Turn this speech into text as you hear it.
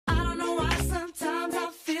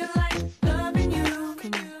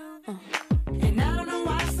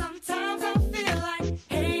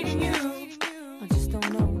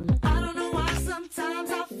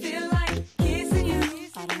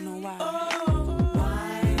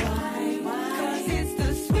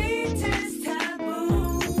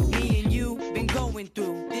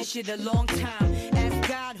shit a long time. Ask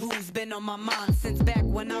God who's been on my mind since back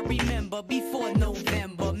when I remember, before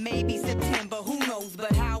November, maybe September, who knows.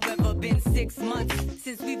 But however, been 6 months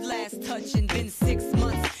since we've last touched, and been 6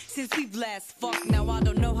 months since we've last fucked. Now I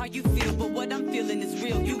don't know how you feel, but what I'm feeling is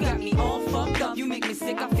real. You got me all fucked up, you make me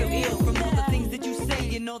sick, I feel ill from all the things that you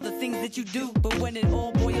say and all the things that you do. But when it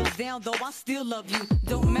all boils down though, I still love you.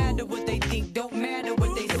 Don't matter what they think, don't matter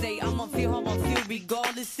what they say, I'ma feel how I feel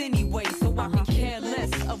regardless anyway. So I can care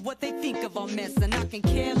less of what they think of our mess, and I can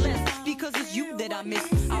care less because it's you that I miss.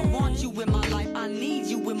 I want you in my life, I need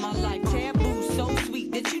you in my life. Taboo so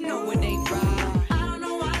sweet that you know it ain't right. I don't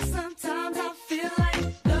know why sometimes I feel like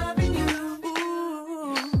loving you.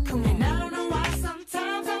 Come on. And I don't know why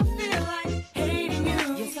sometimes I feel like hating you.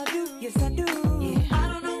 Yes I do, yes I do. Yeah. I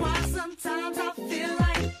don't know why sometimes I feel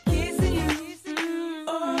like kissing you.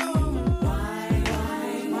 Why?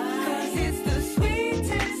 'Cause it's the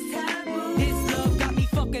sweetest taboo. This love got me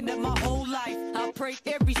fucking up my whole life. I pray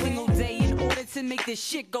every single day in order to make this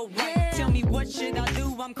shit go right. Tell me what should I do?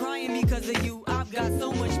 I'm crying because of you. I've got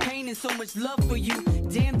so much pain and so much love for you.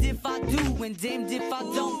 Damned if I do and damned if I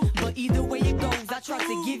don't. But either way it goes, I try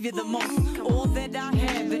to give you the most. All that I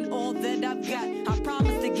have and all that I've got, I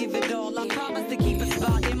promise to give it all. I promise to keep a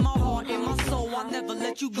spot in my heart, in my soul. I'll never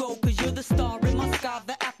let you go, 'cause you're the star in my sky,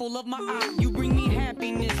 the apple of my eye. You bring me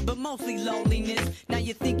happiness, but mostly loneliness. Now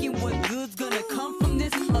you're thinking what good's gonna come from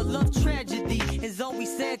this? A love tragedy is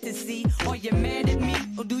always sad to see. Are you mad at me,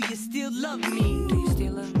 or do you still love me?